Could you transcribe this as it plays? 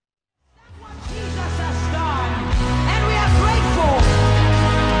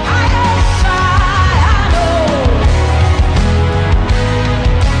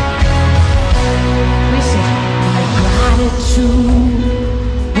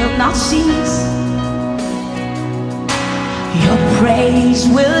not cease. Your praise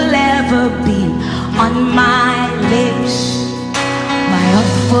will ever be on my lips. My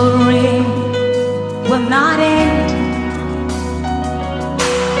offering will not end.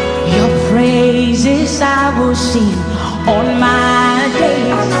 Your praises I will sing all my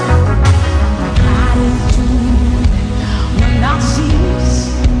days. Gratitude will not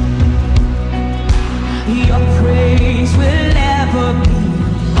cease. Your praise will ever be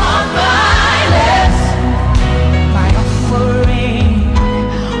on my lips. My offering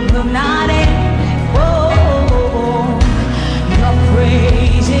will not end. Oh, your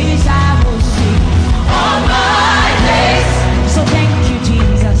praises I will sing all my days. So thank you,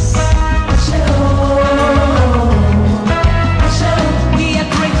 Jesus. Shalom, shalom.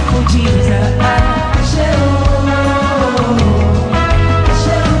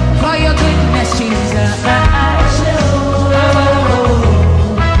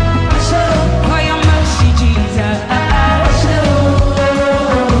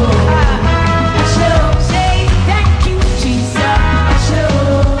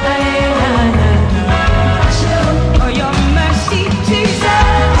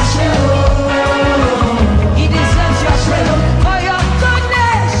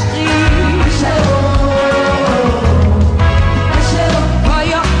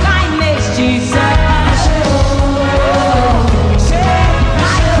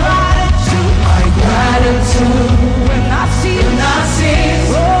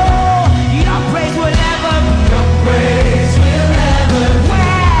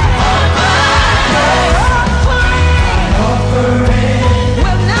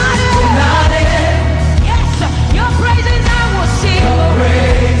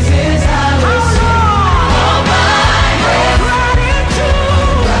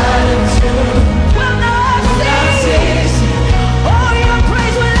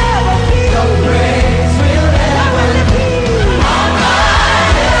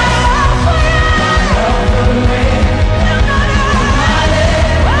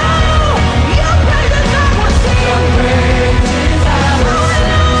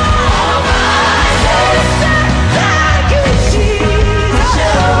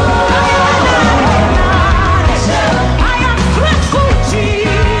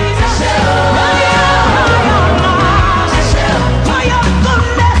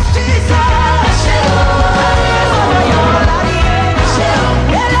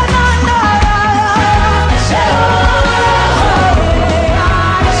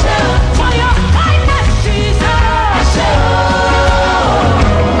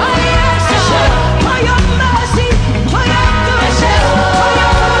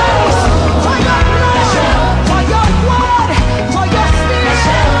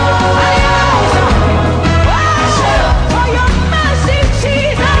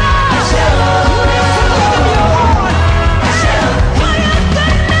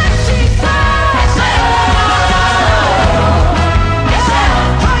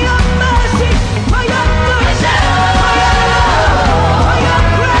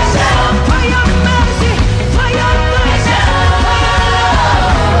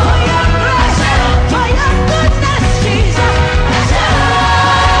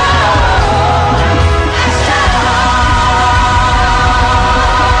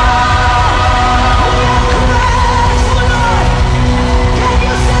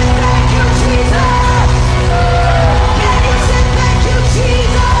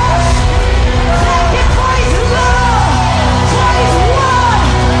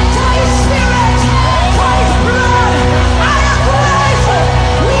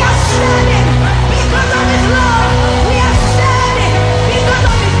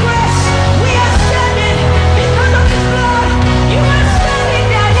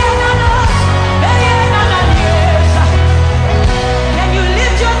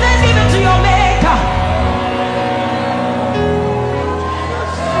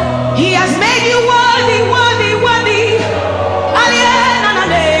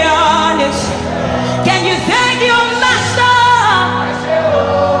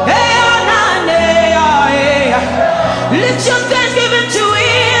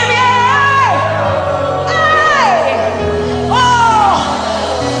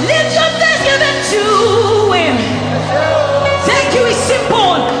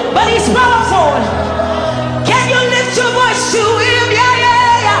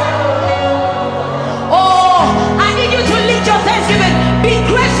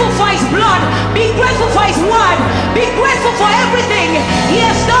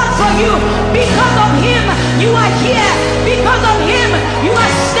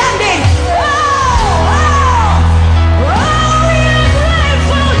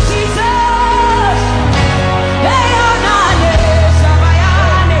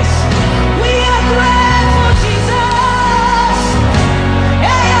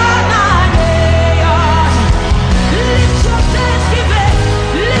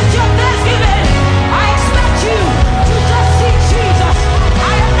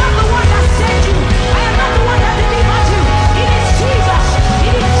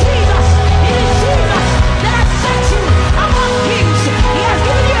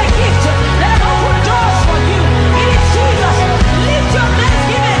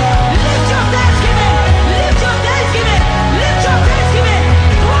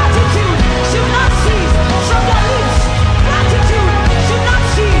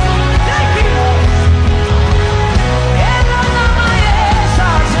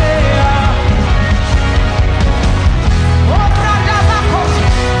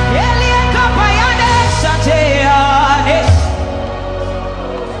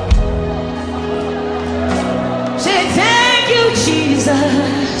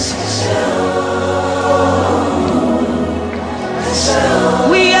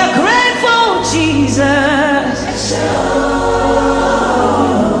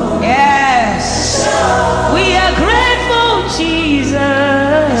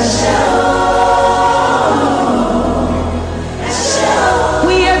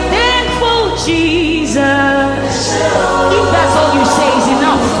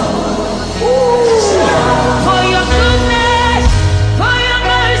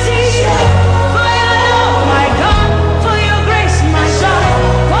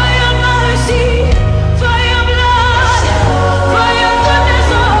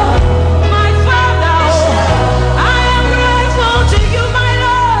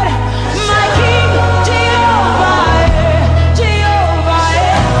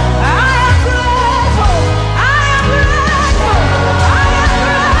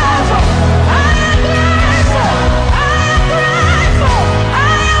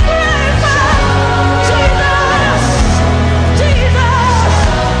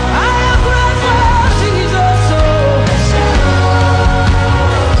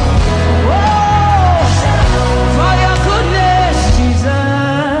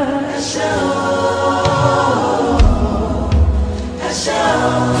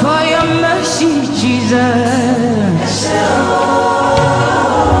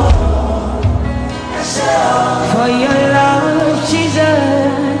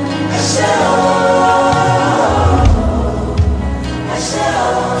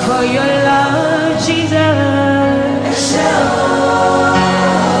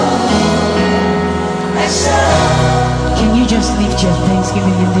 Let your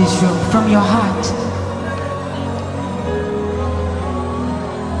thanksgiving in this room from your heart.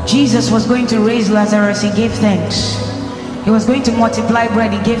 Jesus was going to raise Lazarus, he gave thanks. He was going to multiply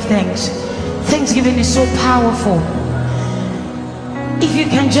bread, he gave thanks. Thanksgiving is so powerful. If you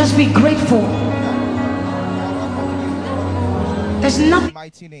can just be grateful, there's nothing.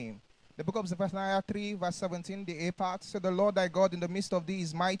 Mighty name. The book of Zephaniah 3 verse 17, the A part, said, the Lord thy God in the midst of thee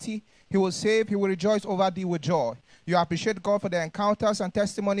is mighty. He will save, he will rejoice over thee with joy. You appreciate God for the encounters and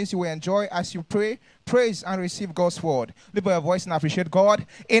testimonies you will enjoy as you pray, praise, and receive God's word. Lift up your voice and appreciate God.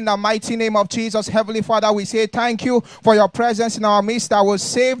 In the mighty name of Jesus, Heavenly Father, we say thank you for your presence in our midst that will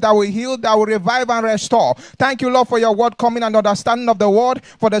save, that will heal, that will revive and restore. Thank you, Lord, for your word coming and understanding of the word,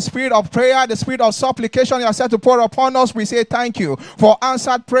 for the spirit of prayer, the spirit of supplication you are set to pour upon us. We say thank you for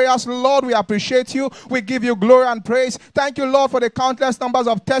answered prayers. Lord, we appreciate you. We give you glory and praise. Thank you, Lord, for the countless numbers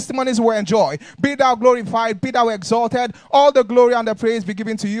of testimonies we enjoy. Be thou glorified, be thou exalted. All the glory and the praise be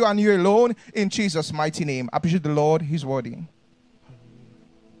given to you and you alone in Jesus' mighty name. I appreciate the Lord. He's worthy.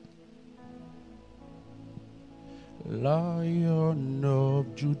 Lion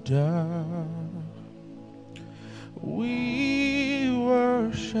of Judah, we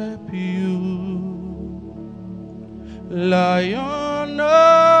worship you. Lion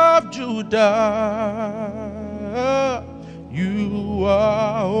of Judah, you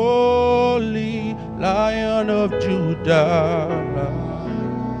are holy. Lion of Judah,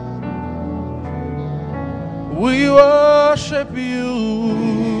 we worship you.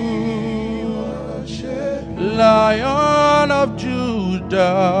 Lion of Judah,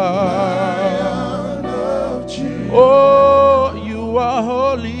 oh, you are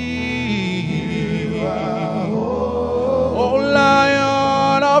holy. Oh,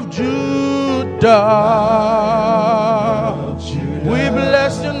 Lion of Judah, we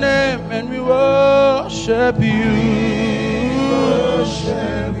bless your name and we worship you.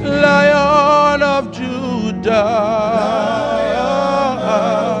 Lion of Judah,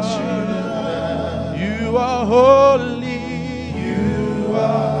 you are holy, you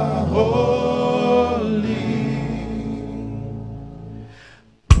are holy.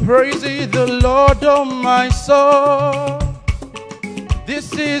 Praise ye the Lord, oh my soul.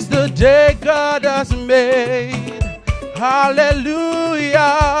 This is the day God has made. Hallelujah,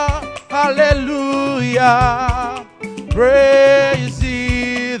 hallelujah. Praise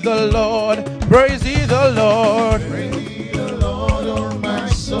ye the Lord, praise ye the Lord. Praise ye the Lord, oh my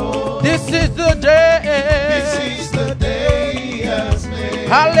soul. This is the day, This is the day he has made.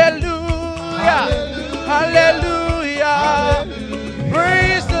 hallelujah, hallelujah, Hallelujah.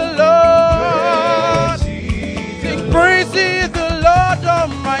 Praise the Lord. Sing praise ye the Lord, oh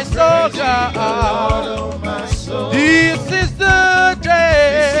my soul, Praise ye the Lord, God. oh my soul. This is the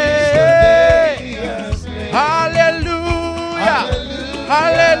day, He has made. hallelujah,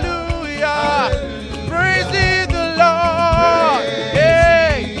 hallelujah, praise ye the Lord.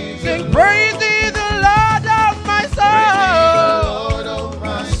 Hey, sing praise ye the Lord, oh my soul. Lord, oh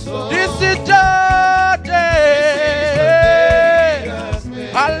my soul. This is the day,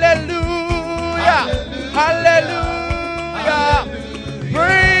 hallelujah, hallelujah,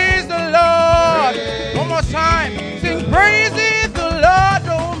 praise the Lord. One more time, sing praise ye the Lord,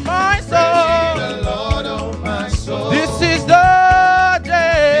 oh my soul. The Lord, oh my soul. This is the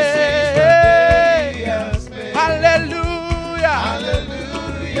day, He has made. hallelujah,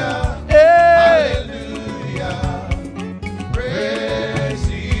 Hallelujah. hey. Hallelujah. Praise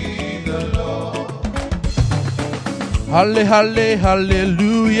ye the Lord. Halle, halle,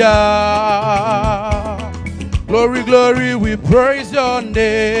 hallelujah. Glory, glory, we praise your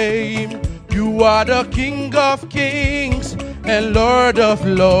name. You are the King of kings and Lord of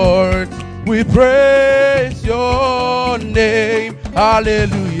lords. We praise your name.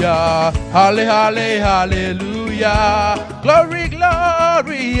 Hallelujah. Halle, halle, hallelujah. Glory,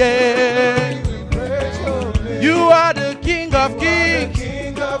 glory, yeah. You are the King of kings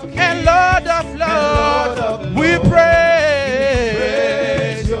and Lord of lords. We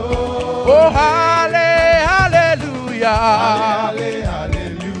praise. Oh, halle, hallelujah.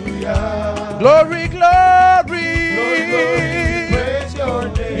 Glory, glory.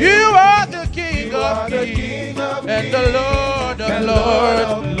 You are the King of kings and the Lord of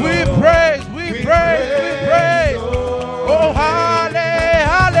lords. We praise, we praise, we praise. Oh, halle,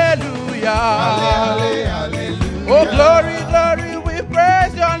 hallelujah. Oh, glory, glory, we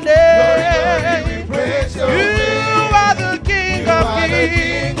praise your name. You are the King of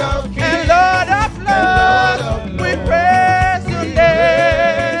kings and Lord of lords. We praise your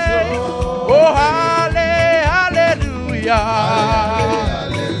name. Oh, halle, hallelujah.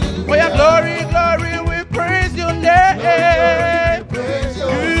 Oh, yeah, glory, glory, we praise your name.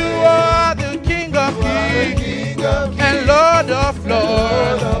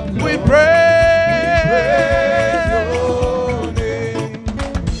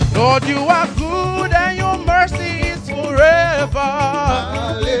 Lord, you are good and your mercy is forever.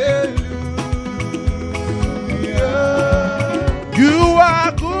 Hallelujah. You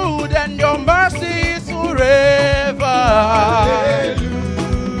are good and your mercy is forever. Hallelujah.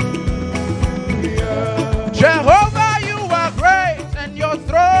 Jehovah, you are great and your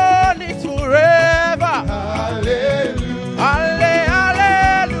throne is forever. Hallelujah.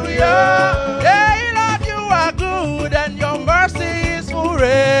 Hallelujah. Hey, Lord, you are good and your mercy is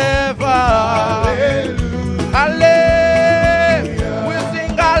forever. Hallelujah. Hallelujah. We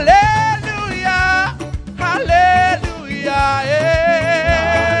sing hallelujah. Hallelujah. Yeah.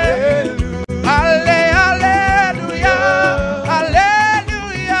 Hallelujah.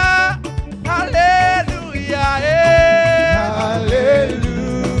 Hallelujah. Hallelujah. Yeah. Hallelujah.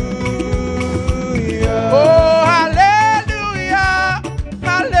 Oh, hallelujah.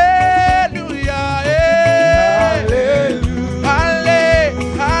 Hallelujah. Yeah. Hallelujah.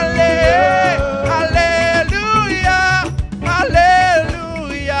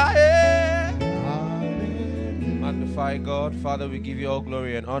 Magnify God. Father, we give you all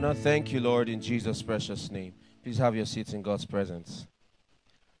glory and honor. Thank you, Lord, in Jesus' precious name. Please have your seats in God's presence.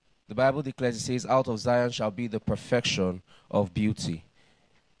 The Bible declares, it says, out of Zion shall be the perfection of beauty.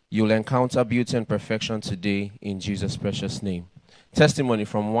 You'll encounter beauty and perfection today in Jesus' precious name. Testimony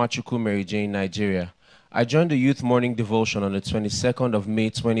from Nwachukwu Mary Jane, Nigeria. I joined the youth morning devotion on the 22nd of May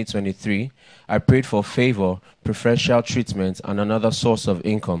 2023. I prayed for favor, preferential treatment, and another source of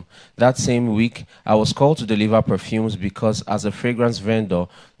income. That same week, I was called to deliver perfumes because as a fragrance vendor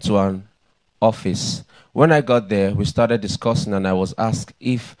to an office. When I got there, we started discussing and I was asked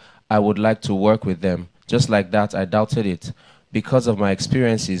if I would like to work with them. Just like that, I doubted it because of my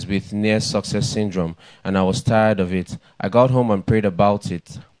experiences with near success syndrome, and I was tired of it. I got home and prayed about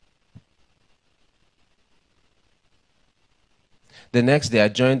it. The next day, I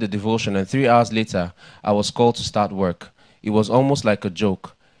joined the devotion, and 3 hours later, I was called to start work. It was almost like a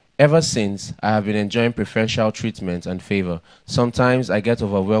joke. Ever since, I have been enjoying preferential treatment and favor. Sometimes I get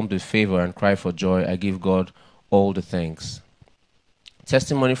overwhelmed with favor and cry for joy. I give God all the thanks.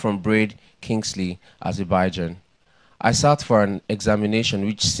 Testimony from Braid Kingsley, Azerbaijan. I sat for an examination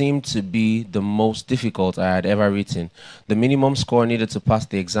which seemed to be the most difficult I had ever written. The minimum score needed to pass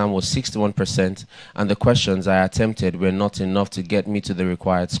the exam was 61%, and the questions I attempted were not enough to get me to the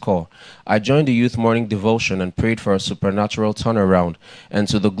required score. I joined the youth morning devotion and prayed for a supernatural turnaround, and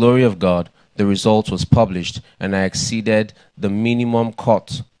to the glory of God, the result was published, and I exceeded the minimum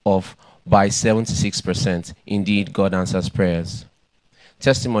cut off by 76%. Indeed, God answers prayers.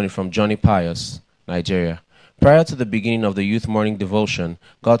 Testimony from Johnny Pius, Nigeria. Prior to the beginning of the youth morning devotion,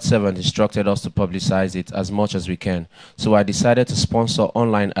 God's servant instructed us to publicize it as much as we can, so I decided to sponsor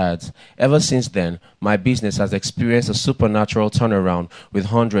online ads. Ever since then, my business has experienced a supernatural turnaround with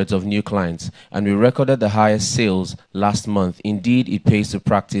hundreds of new clients, and we recorded the highest sales last month. Indeed, it pays to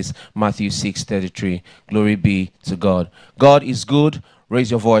practice Matthew 6:33. Glory be to God. God is good.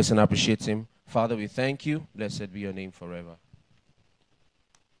 Raise your voice and appreciate Him. Father, we thank you. Blessed be your name forever.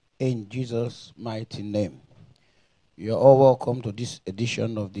 In Jesus' mighty name. You're all welcome to this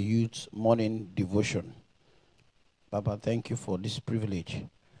edition of the Youth Morning Devotion. Papa, thank you for this privilege.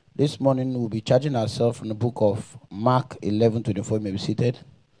 This morning we'll be charging ourselves from the book of Mark 11:24. You may be seated.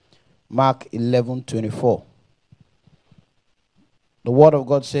 Mark 11:24. The word of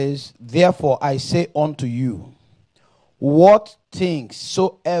God says, therefore I say unto you, what things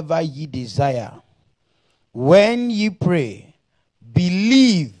soever ye desire, when ye pray,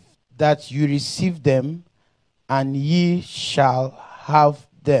 believe that you receive them, and ye shall have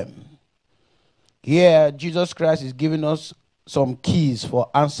them. Here, Jesus Christ is giving us some keys for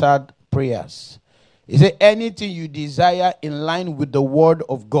answered prayers. He said, anything you desire in line with the word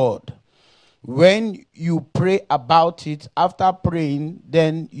of God, when you pray about it, after praying,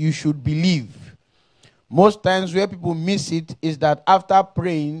 then you should believe. Most times where people miss it is that after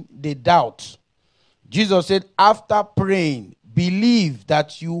praying, they doubt. Jesus said, after praying, believe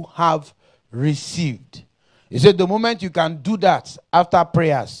that you have received. He said, the moment you can do that after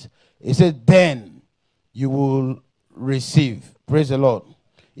prayers, he said, then you will receive. Praise the Lord.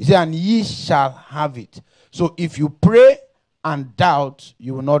 He said, and ye shall have it. So if you pray and doubt,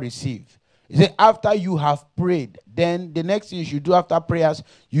 you will not receive. He said, after you have prayed, then the next thing you should do after prayers,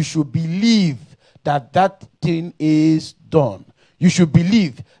 you should believe that that thing is done. You should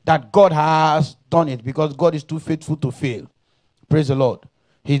believe that God has done it, because God is too faithful to fail. Praise the Lord.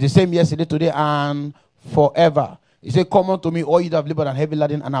 He's the same yesterday, today, and forever. He said, come unto me, all you that have labored and heavy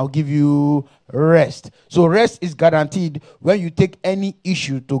laden, and I'll give you rest. So rest is guaranteed when you take any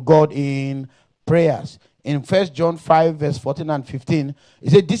issue to God in prayers. in 1 John 5, verse 14 and 15. He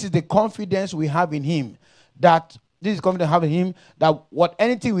said, this is the confidence we have in him, that what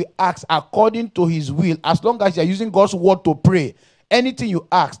anything we ask according to his will, as long as you are using God's word to pray, anything you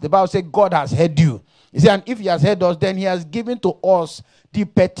ask, the Bible says God has heard you. He said, and if he has heard us, then he has given to us the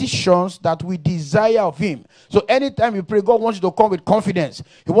petitions that we desire of him. So anytime you pray, God wants you to come with confidence.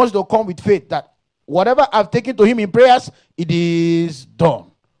 He wants you to come with faith that whatever I've taken to him in prayers, it is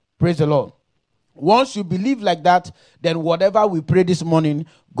done. Praise the Lord. Once you believe like that, then whatever we pray this morning,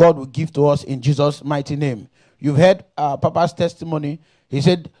 God will give to us in Jesus' mighty name. You've heard Papa's testimony. He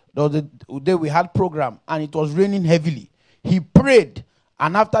said the day we had program and it was raining heavily. He prayed,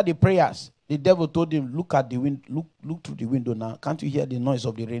 and after the prayers, the devil told him, look at the wind, look through the window now. Can't you hear the noise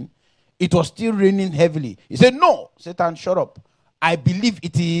of the rain? It was still raining heavily. He said, no, Satan, shut up. I believe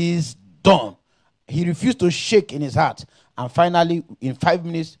it is done. He refused to shake in his heart. And finally, in 5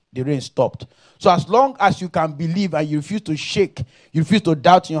 minutes, the rain stopped. So as long as you can believe and you refuse to shake, you refuse to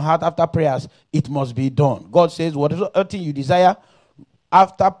doubt in your heart after prayers, it must be done. God says, whatever thing you desire,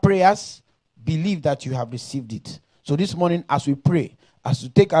 after prayers, believe that you have received it. So this morning, as we pray, as we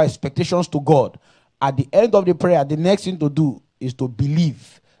take our expectations to God, at the end of the prayer, the next thing to do is to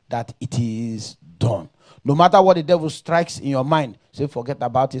believe that it is done. No matter what the devil strikes in your mind, say, forget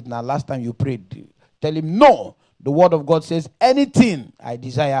about it. Now, last time you prayed, tell him, no. The word of God says, anything I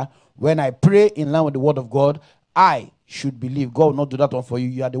desire, when I pray in line with the word of God, I should believe. God will not do that one for you.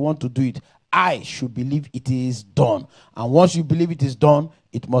 You are the one to do it. I should believe it is done. And once you believe it is done,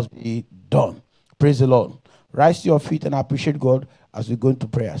 it must be done. Praise the Lord. Rise to your feet and appreciate God as we go into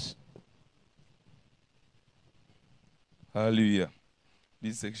prayers. Hallelujah.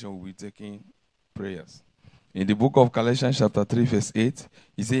 This section will be taking prayers. In the book of Galatians chapter 3 verse 8,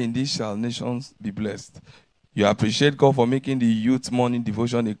 he says, in this shall nations be blessed. You appreciate God for making the Youth Morning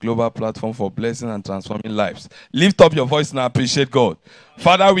Devotion a global platform for blessing and transforming lives. Lift up your voice and appreciate God.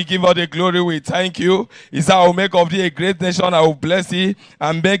 Father, we give all the glory. We thank you. He said, I will make of thee a great nation. I will bless thee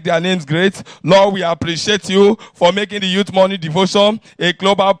and make their names great. Lord, we appreciate you for making the Youth Morning Devotion a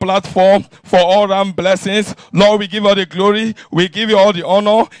global platform for all round blessings. Lord, we give all the glory. We give you all the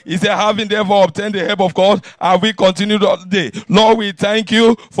honor. He said, having therefore obtained the help of God, and we continue today. Lord, we thank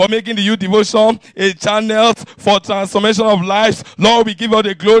you for making the Youth Devotion a channel for transformation of lives. Lord, we give you all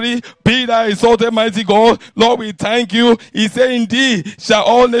the glory. Be thou exalted, mighty God. Lord, we thank you. He said, indeed, shall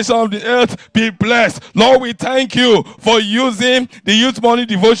all nations of the earth be blessed. Lord, we thank you for using the Youth Morning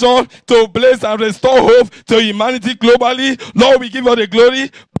Devotion to bless and restore hope to humanity globally. Lord, we give you the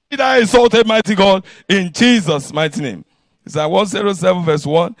glory. Be thou exalted, mighty God, in Jesus' mighty name. It's at 107 verse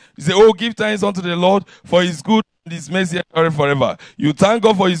 1. He said, oh, give thanks unto the Lord for his good and his mercy forever. You thank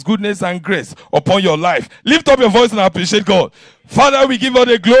God for his goodness and grace upon your life. Lift up your voice and appreciate God. Father, we give you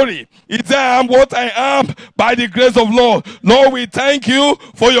the glory. It's I am what I am by the grace of Lord. Lord, we thank you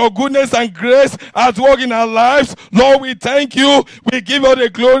for your goodness and grace at work in our lives. Lord, we thank you. We give you the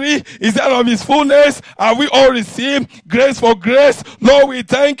glory. It's out of his fullness, and we all receive grace for grace. Lord, we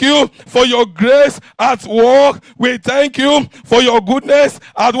thank you for your grace at work. We thank you for your goodness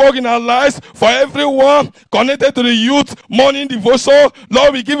at work in our lives. For everyone connected to the Youth Morning Devotion,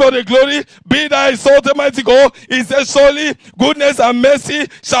 Lord, we give you the glory. Be thou exalted, mighty God. He says, surely goodness and mercy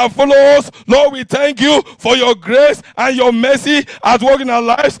shall follow us. Lord, we thank you for your grace and your mercy at work in our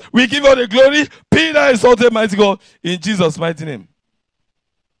lives. We give you the glory. Be thou exalted, mighty God, in Jesus' mighty name.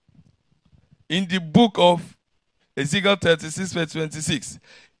 In the book of Ezekiel 36 verse 26,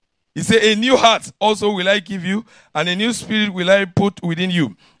 he said, a new heart also will I give you, and a new spirit will I put within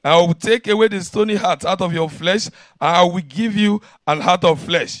you. I will take away the stony heart out of your flesh, and I will give you an heart of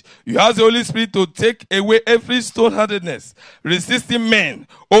flesh. You have the Holy Spirit to take away every stone-heartedness, resisting men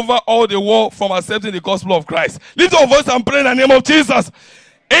over all the world from accepting the gospel of Christ. Lift your voice and pray in the name of Jesus.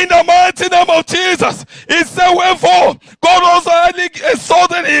 In the mighty name of Jesus, he said, wherefore, God also highly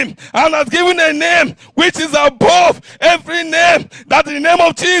exalted him and has given a name which is above every name, that in the name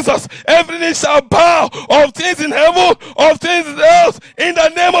of Jesus, every knee shall bow, of things in heaven, of things in earth, in the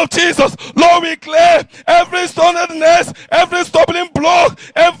name of Jesus. Lord, we declare every stonedness, every stumbling block,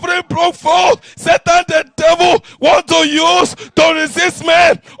 every broke fault, Satan the devil want to use to resist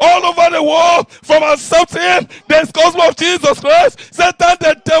men all over the world from accepting the gospel of Jesus Christ. Satan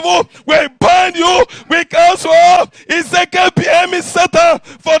the devil will bind you, we cancel. He said, get behind me, Satan,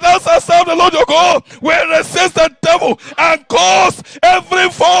 for thou shalt serve the Lord your God. We resist the devil and cause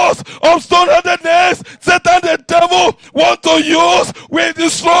every force of stone-heartedness Satan the devil want to use, we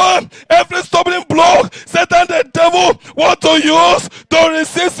destroy stone, every stumbling block, Satan the devil want to use to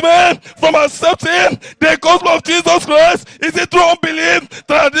resist men from accepting the gospel of Jesus Christ. Is it through unbelief,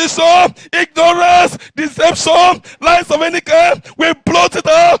 tradition, ignorance, deception, lies of any kind? We blot it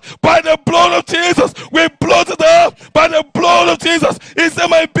out by the blood of Jesus. We blot it out by the blood of Jesus. He said,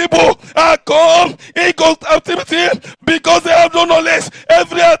 my people are come in captivity because they have no knowledge.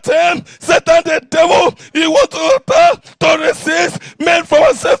 Every attempt, Satan the devil, he wants to attack, to resist men from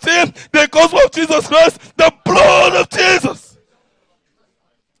accepting the gospel of Jesus Christ, the blood of Jesus.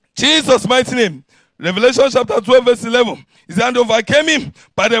 Jesus' mighty name. Revelation chapter 12 verse 11. He said, and overcame him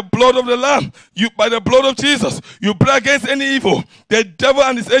by the blood of the Lamb, by the blood of Jesus. You pray against any evil. The devil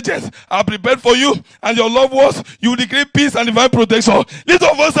and his agents are prepared for you and your loved ones. You decree peace and divine protection. Lift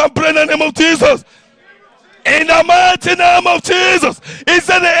up us and pray in the name of Jesus. In the mighty name of Jesus, he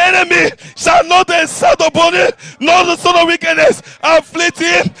said the enemy shall not exert upon it, nor the son of wickedness afflict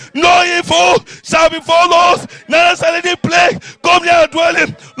him, no evil shall befall us, neither shall any plague come near our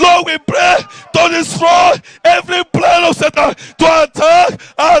dwelling. Lord, we pray to destroy every plan of Satan to attack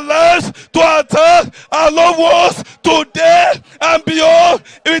our lives, to attack our loved ones today and beyond.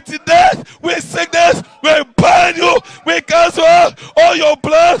 With death, with sickness, we bind you, we cancel all your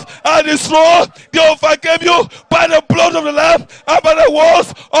plans and destroy. They overcame you by the blood of the Lamb and by the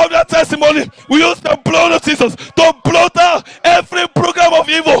words of their testimony. We use the blood of Jesus to blot out every program of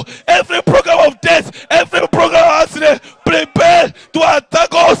evil, every program of death, every program of accident prepared to attack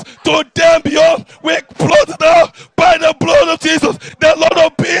us today and beyond. We blot it out by the blood of Jesus. The Lord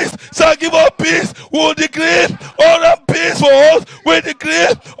of peace shall give us peace. We will decree all that peace for us. We decree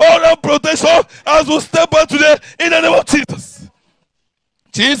all that protection as we step out today in the name of Jesus.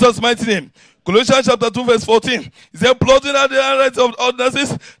 Jesus' mighty name. Colossians chapter 2 verse 14. He said, plotting at the rights of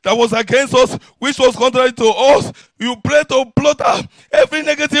ordinances that was against us, which was contrary to us. You pray to blot out every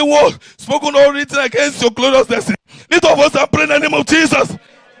negative word spoken or written against your glorious destiny. Lift up us and pray in the name of Jesus.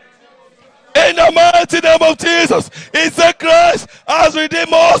 In the mighty name of Jesus, he said Christ has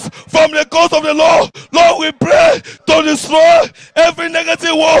redeemed us from the curse of the law. Lord, we pray to destroy every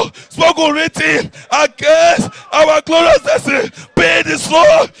negative word spoken, written against our glorious destiny. Be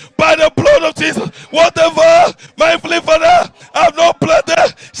destroyed by the blood of Jesus. Whatever my Heavenly Father have not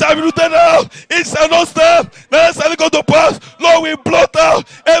planted shall be rooted out. It shall not stand, neither shall it come to pass. Lord, we blot out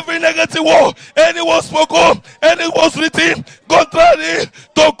every negative word, any word spoken, any word written, contrary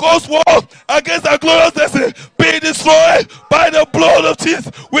to God's word against our glorious destiny. Be destroyed by the blood of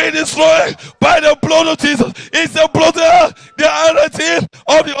Jesus. We destroy by the blood of Jesus. It's the blood of the narrative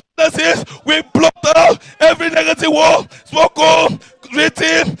of the ordinances. We blot out every negative word spoken,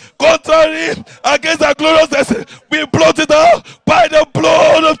 written, contrary against our glorious destiny. We blot it out by the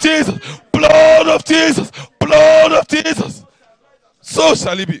blood of Jesus. Blood of Jesus. Blood of Jesus. So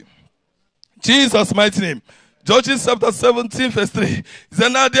shall it be. Jesus' mighty name. Judges chapter 17 verse 3. He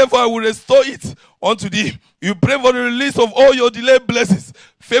said, now therefore I will restore it unto thee. You pray for the release of all your delayed blessings,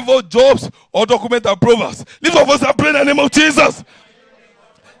 favor, jobs, or document approvals. Lift up us and pray in the name of Jesus.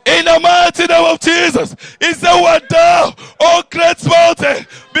 In the mighty name of Jesus, he said, what thou, O great mountain,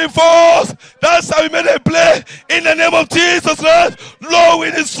 before us, that shall be made a plain. In the name of Jesus Christ, Lord, we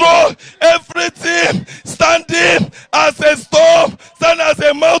destroy everything standing as a storm, standing as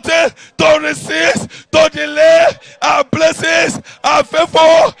a mountain to resist, to delay our blessings, our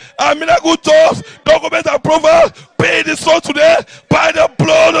favor, our miracle jobs, document approval. Be destroyed today by the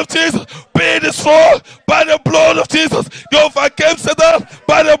blood of Jesus. Be destroyed by the blood of Jesus. You overcame Satan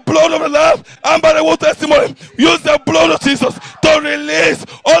by the blood of the Lamb and by the word testimony. Use the blood of Jesus to release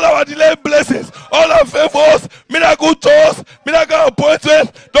all our delayed blessings, all our favors, miracle jobs, miracle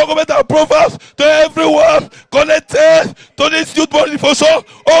appointments, document approvals to everyone connected to this youth body devotion.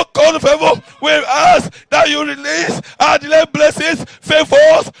 Oh God of heaven, we ask that you release our delayed blessings,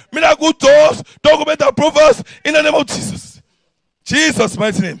 favors, miracle jobs, document approvals in the name of Jesus. Jesus'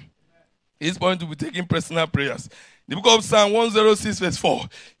 mighty name. He's going to be taking personal prayers. The book of Psalm 106 verse 4.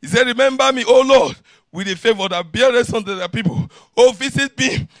 He said, remember me, O Lord, with the favor that bearest unto the people. Oh, visit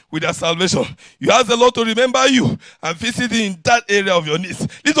me with their salvation. You ask the Lord to remember you and visit you in that area of your needs.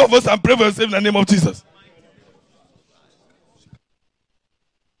 Lift up us and pray for yourself in the name of Jesus.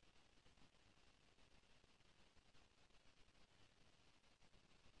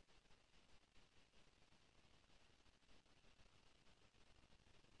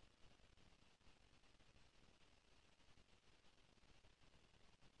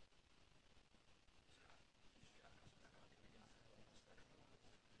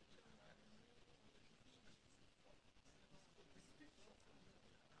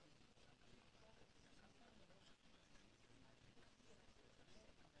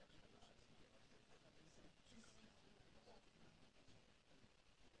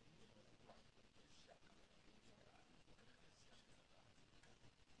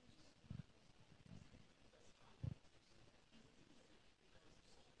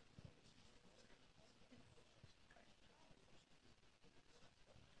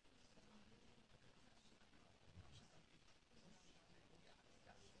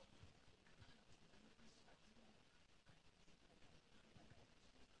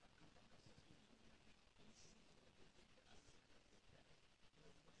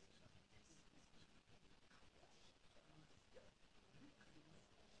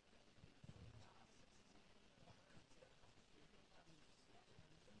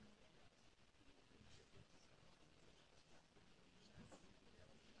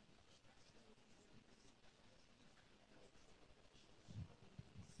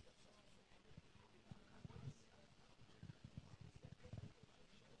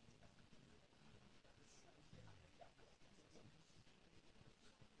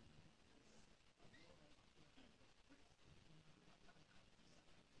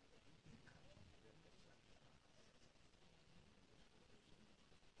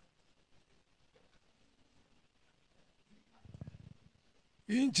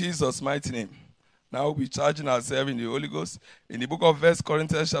 In Jesus' mighty name. Now we'll be charging ourselves in the Holy Ghost. In the book of 1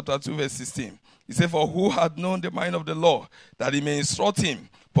 Corinthians chapter 2, verse 16. He said, for who had known the mind of the Lord, that he may instruct him?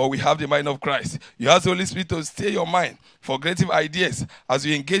 For we have the mind of Christ. You ask the Holy Spirit to stay your mind for creative ideas as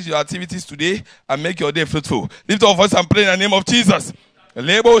you engage your activities today and make your day fruitful. Lift your voice and pray in the name of Jesus.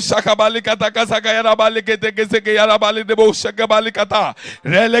 Lebo shakabali kata kasaka yarabali kete keseke yarabali debo shakabali kata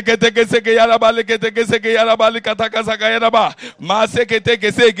rele kete keseke yarabali kete keseke yarabali kata kasaka yaraba mase kete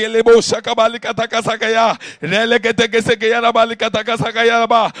keseke lebo shakabali kata kasaka ya rele kete keseke yarabali kata kasaka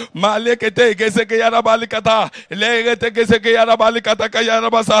yaraba male kete keseke yarabali kata le kete keseke yarabali kata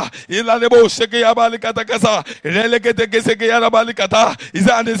yarabasa ila lebo shake yarabali kata kasa rele kete keseke yarabali kata is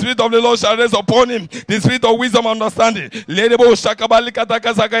and the spirit of the Lord shall rest upon him, the spirit of wisdom and understanding. Lebo shakabali kata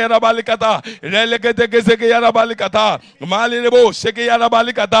kasaka yarabali kata rele kete keseke yarabali kata mali lebo shake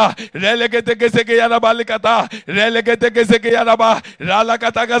yarabali kata rele kete keseke yarabali kata rele kete keseke yaraba rala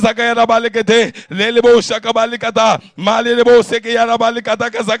kata kasaka yarabali kete lebo shakabali kata mali lebo shake yarabali kata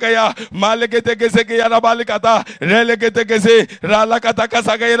kasaka ya mali kete keseke yarabali kata rele kete kese rala kata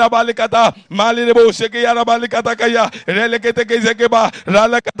kasaka yarabali kata mali lebo shake yarabali kata kaya rele kete keseke ba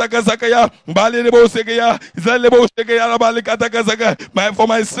rala kata kasaka ya mali lebo shake ya zalebo shake yarabali kata kasaka for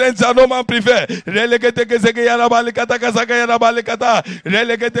my strength shall no man prevail. Relegate keseke yarabali kata kasaka yarabali kata.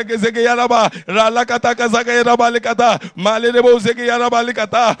 Relegate keseke yaraba. Rala kata kasaka yarabali kata. Mali debo seke yarabali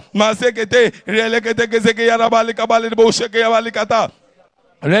kata. Masekete. Relegate keseke yarabali kabali debo seke yarabali kata.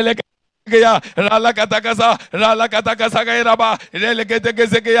 Relegate rala katakasa gairaba relekete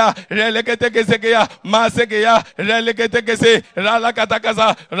kesekeya relekete kesekeya masekeya relekete kese rala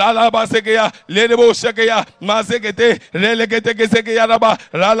katakasa rala basekeya lerebo shekeya masekete relekete kesekeya raba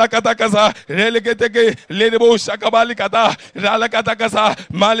rala katakasa relekete ke lerebo shakabali kata rala katakasa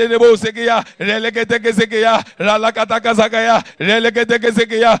malerebo sekeya relekete kesekeya rala katakasa gaya relekete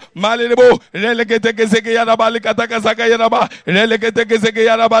kesekeya malerebo relekete kesekeya raba katakasa gaya raba relekete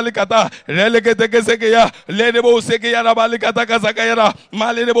kesekeya raba kata relegete kesekeya ledebo sekeya rabali kata kasakaya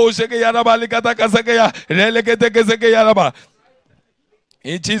malebo sekeya rabali kata kasakaya relegete kesekeya raba.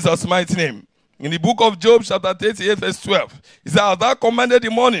 In Jesus' mighty name. In the book of Job, chapter 38, verse 12, he said, "As thou commanded the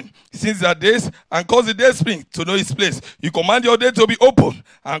morning, since their days, and cause the day spring to know its place. You command your day to be open,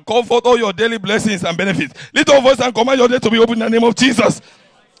 and call forth all your daily blessings and benefits." Lift your voice and command your day to be open in the name of Jesus.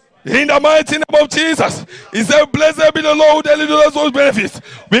 In the mighty name of Jesus. He said, "Blessed be the Lord who daily does those benefits."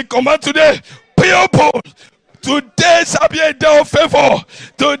 We command today, be open. Today shall be a day of favor.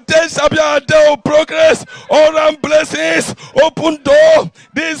 Today shall be a day of progress. All around blessings. Open door.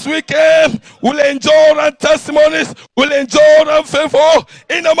 This weekend we'll enjoy our testimonies. We'll enjoy our favor.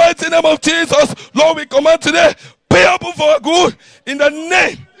 In the mighty name of Jesus. Lord, we command today, be open for good. In the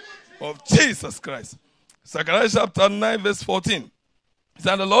name of Jesus Christ. Zechariah chapter 9 verse 14.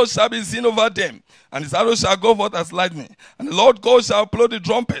 And the Lord shall be seen over them, and his arrow shall go forth as lightning. And the Lord God shall blow the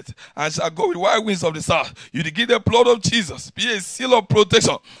trumpet, and shall go with wild winds of the south. You declare the blood of Jesus be a seal of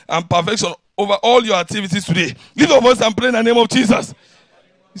protection and perfection over all your activities today. Lift your voice and pray in the name of Jesus.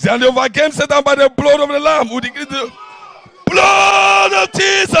 And they overcame Satan by the blood of the Lamb. We declare the blood of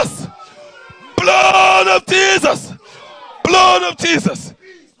Jesus. Blood of Jesus. Blood of Jesus.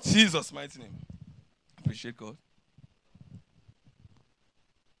 Jesus' mighty name. Appreciate God.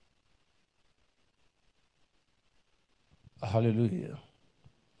 Hallelujah.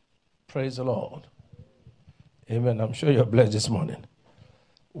 Praise the Lord. Amen. I'm sure you're blessed this morning.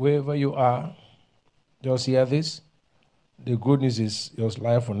 Wherever you are, just hear this. The good news is your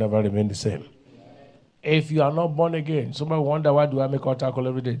life will never remain the same. If you are not born again, somebody wonder, why do I make altar call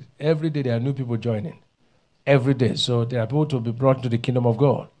every day? Every day there are new people joining. Every day. So there are people to be brought to the kingdom of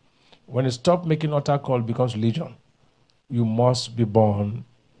God. When you stop making altar call, it becomes religion. You must be born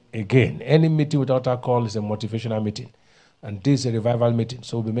again. Any meeting with altar call is a motivational meeting. And this is a revival meeting.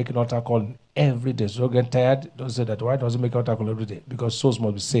 So we'll be making altar call every day. So don't get tired. Don't say that. Why does it make altar call every day? Because souls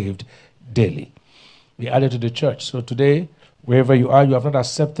must be saved daily. We added to the church. So today, wherever you are, you have not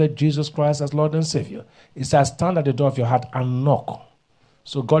accepted Jesus Christ as Lord and Savior. It says, stand at the door of your heart and knock.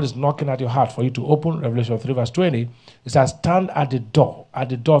 So God is knocking at your heart for you to open. Revelation 3 verse 20. It says, stand at the door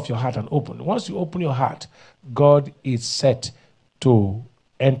of your heart and open. Once you open your heart, God is set to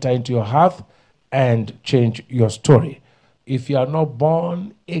enter into your heart and change your story. If you are not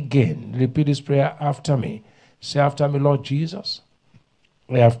born again, repeat this prayer after me. Say after me, Lord Jesus,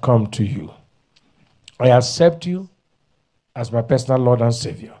 I have come to you. I accept you as my personal Lord and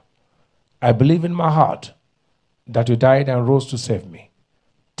Savior. I believe in my heart that you died and rose to save me.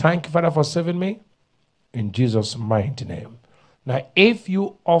 Thank you, Father, for saving me. In Jesus' mighty name. Now, if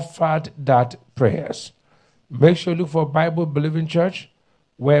you offered that prayers, make sure you look for a Bible-believing church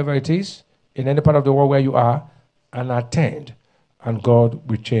wherever it is, in any part of the world where you are, and attend, and God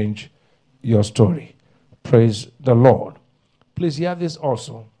will change your story. Praise the Lord. Please hear this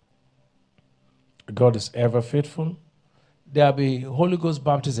also. God is ever faithful. There will be Holy Ghost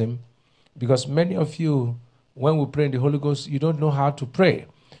baptism, because many of you, when we pray in the Holy Ghost, you don't know how to pray.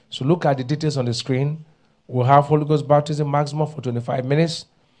 So look at the details on the screen. We'll have Holy Ghost baptism maximum for 25 minutes.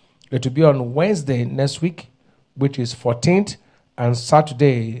 It will be on Wednesday next week, which is 14th, and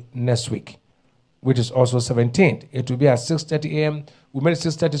Saturday next week, which is also 17th. It will be at 6:30 a.m. We made it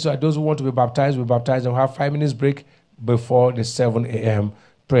 6:30 so that those who want to be baptized will be baptized, and we'll have 5 minutes break before the 7 a.m.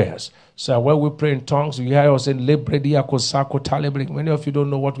 prayers. So when we pray in tongues, you hear us saying, many of you don't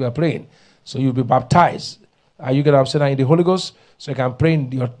know what we are praying. So you'll be baptized. Are you getting what I'm saying? In the Holy Ghost, so you can pray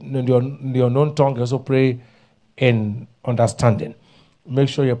in your known tongue. You also pray in understanding. Make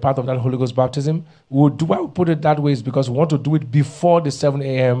sure you're part of that Holy Ghost baptism. Why we put it that way is because we want to do it before the 7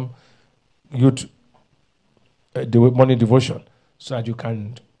 a.m. youth the morning devotion, so that you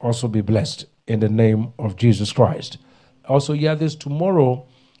can also be blessed in the name of Jesus Christ. Also, hear this, tomorrow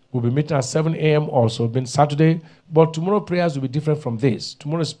we'll be meeting at 7 a.m. also, being Saturday, but tomorrow prayers will be different from this.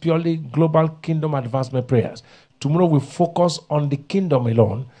 Tomorrow is purely global kingdom advancement prayers. Tomorrow we focus on the kingdom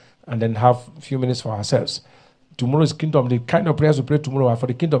alone, and then have a few minutes for ourselves. Tomorrow is kingdom. The kind of prayers we pray tomorrow are for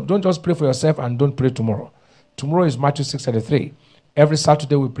the kingdom. Don't just pray for yourself and don't pray tomorrow. Tomorrow is Matthew 6:33. Every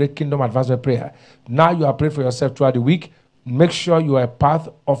Saturday we pray kingdom advancement prayer. Now you are praying for yourself throughout the week. Make sure you are a part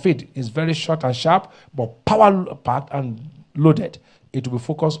of it. It's very short and sharp, but power-packed and loaded. It will be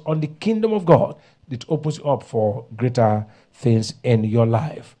focused on the kingdom of God. It opens you up for greater things in your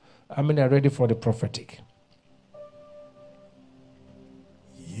life. I mean, are ready for the prophetic.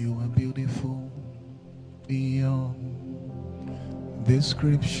 You are beautiful beyond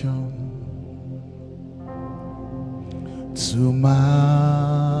description, too marvelous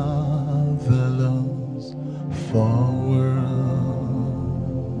for words,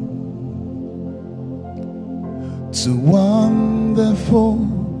 too wonderful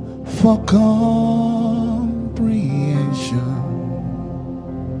for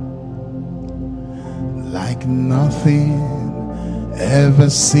comprehension, like nothing ever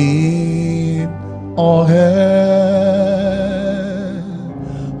seen or heard.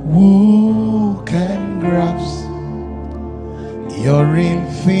 Who can grasp your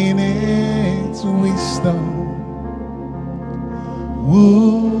infinite wisdom?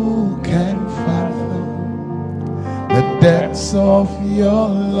 Who can fathom the depths of your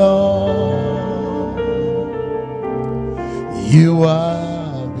love? You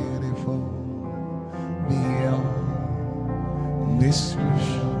are beautiful beyond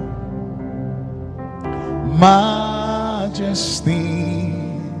description, majesty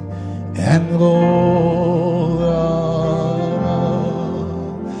and glory.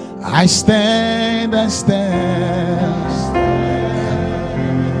 I stand in awe.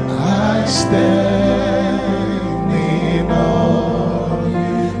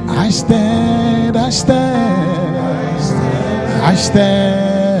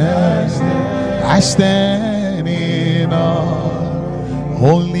 I stand in awe.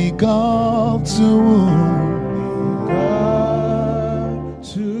 Only God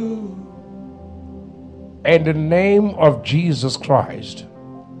In the name of Jesus Christ.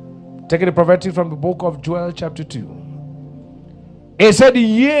 Taking the prophetic from the book of Joel chapter 2. It said,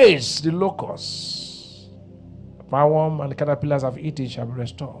 yes, the locusts, palm and the caterpillars have eaten shall be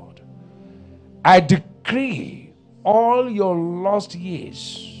restored. I decree all your lost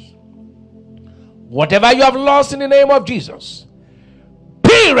years, whatever you have lost in the name of Jesus,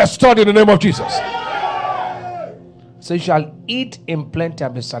 be restored in the name of Jesus. So you shall eat in plenty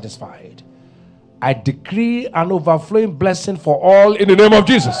and be satisfied. I decree an overflowing blessing for all in the name of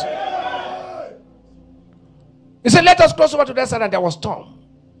Jesus. He said, let us cross over to that side, and there was storm.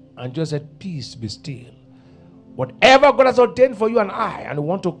 And just said, peace, be still. Whatever God has ordained for you and I, and we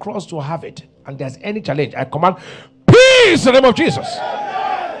want to cross to have it, and there's any challenge, I command, peace in the name of Jesus.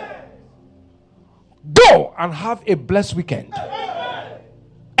 Go and have a blessed weekend.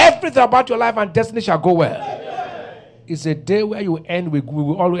 Everything about your life and destiny shall go well. It's a day where you end with, we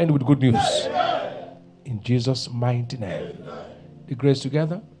will all end with good news. In Jesus' mighty name. The grace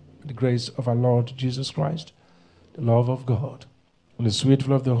together, the grace of our Lord Jesus Christ, the love of God, and the sweet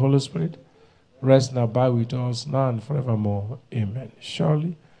flow of the Holy Spirit rest and abide with us now and forevermore. Amen.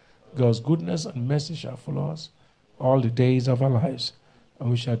 Surely God's goodness and mercy shall follow us all the days of our lives, and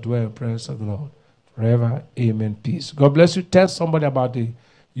we shall dwell in the presence of the Lord forever. Amen. Peace. God bless you. Tell somebody about the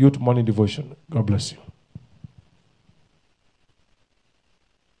youth morning devotion. God bless you.